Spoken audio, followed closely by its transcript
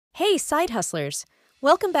Hey, side hustlers!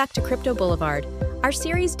 Welcome back to Crypto Boulevard, our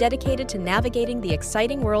series dedicated to navigating the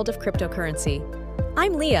exciting world of cryptocurrency.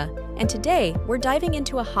 I'm Leah, and today we're diving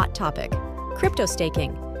into a hot topic, crypto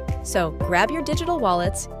staking. So grab your digital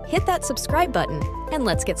wallets, hit that subscribe button, and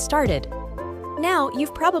let's get started. Now,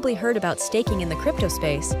 you've probably heard about staking in the crypto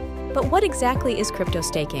space, but what exactly is crypto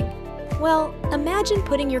staking? Well, imagine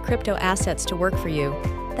putting your crypto assets to work for you.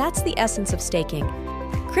 That's the essence of staking.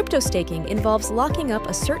 Crypto staking involves locking up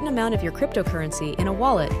a certain amount of your cryptocurrency in a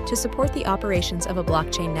wallet to support the operations of a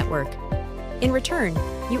blockchain network. In return,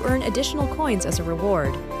 you earn additional coins as a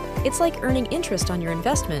reward. It's like earning interest on your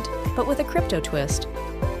investment, but with a crypto twist.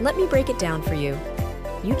 Let me break it down for you.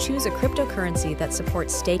 You choose a cryptocurrency that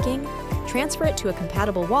supports staking, transfer it to a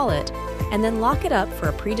compatible wallet, and then lock it up for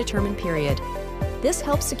a predetermined period. This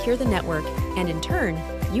helps secure the network, and in turn,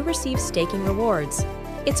 you receive staking rewards.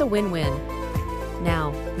 It's a win-win.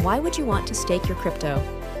 Now, why would you want to stake your crypto?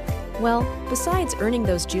 Well, besides earning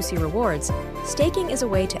those juicy rewards, staking is a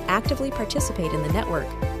way to actively participate in the network,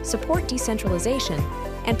 support decentralization,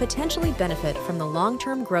 and potentially benefit from the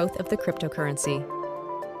long-term growth of the cryptocurrency.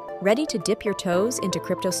 Ready to dip your toes into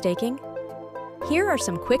crypto staking? Here are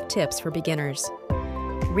some quick tips for beginners.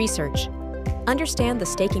 Research. Understand the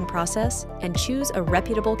staking process and choose a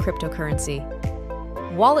reputable cryptocurrency.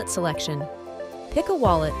 Wallet selection. Pick a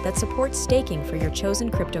wallet that supports staking for your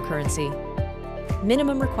chosen cryptocurrency.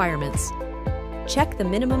 Minimum requirements. Check the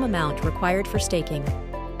minimum amount required for staking.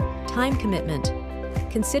 Time commitment.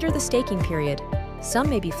 Consider the staking period. Some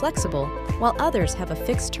may be flexible, while others have a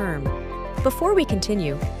fixed term. Before we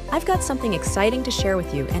continue, I've got something exciting to share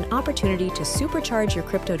with you, an opportunity to supercharge your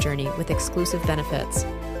crypto journey with exclusive benefits.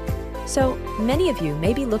 So, many of you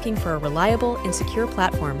may be looking for a reliable and secure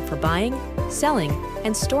platform for buying, selling,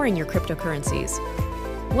 and storing your cryptocurrencies.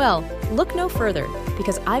 Well, look no further,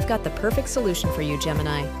 because I've got the perfect solution for you,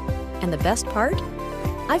 Gemini. And the best part?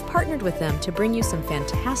 I've partnered with them to bring you some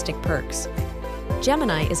fantastic perks.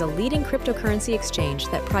 Gemini is a leading cryptocurrency exchange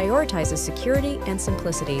that prioritizes security and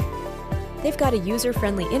simplicity. They've got a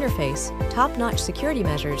user-friendly interface, top-notch security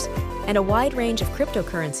measures, and a wide range of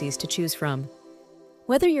cryptocurrencies to choose from.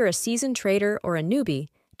 Whether you're a seasoned trader or a newbie,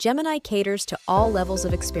 Gemini caters to all levels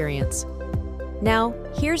of experience. Now,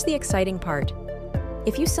 here's the exciting part.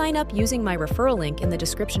 If you sign up using my referral link in the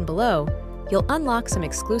description below, you'll unlock some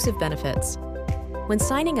exclusive benefits. When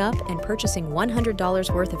signing up and purchasing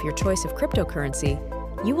 $100 worth of your choice of cryptocurrency,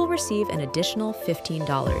 you will receive an additional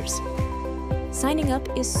 $15. Signing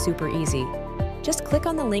up is super easy. Just click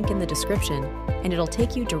on the link in the description, and it'll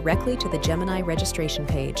take you directly to the Gemini registration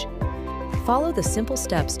page. Follow the simple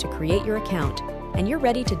steps to create your account, and you're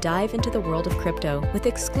ready to dive into the world of crypto with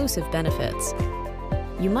exclusive benefits.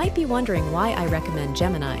 You might be wondering why I recommend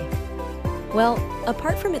Gemini. Well,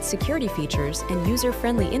 apart from its security features and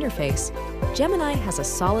user-friendly interface, Gemini has a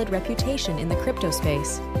solid reputation in the crypto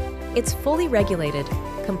space. It's fully regulated,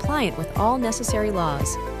 compliant with all necessary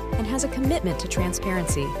laws, and has a commitment to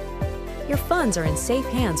transparency. Your funds are in safe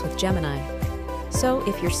hands with Gemini. So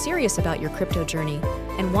if you're serious about your crypto journey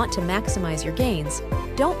and want to maximize your gains,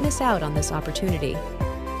 don't miss out on this opportunity.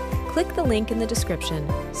 Click the link in the description,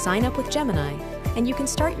 sign up with Gemini, and you can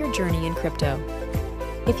start your journey in crypto.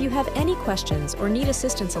 If you have any questions or need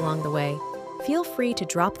assistance along the way, feel free to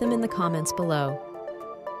drop them in the comments below.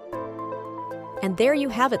 And there you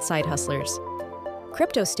have it, side hustlers.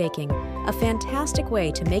 Crypto staking, a fantastic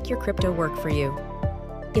way to make your crypto work for you.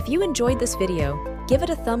 If you enjoyed this video, give it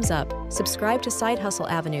a thumbs up, subscribe to Side Hustle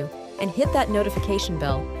Avenue, and hit that notification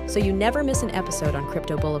bell so you never miss an episode on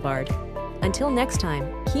Crypto Boulevard. Until next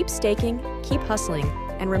time, keep staking, keep hustling,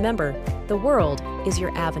 and remember, the world is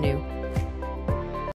your avenue.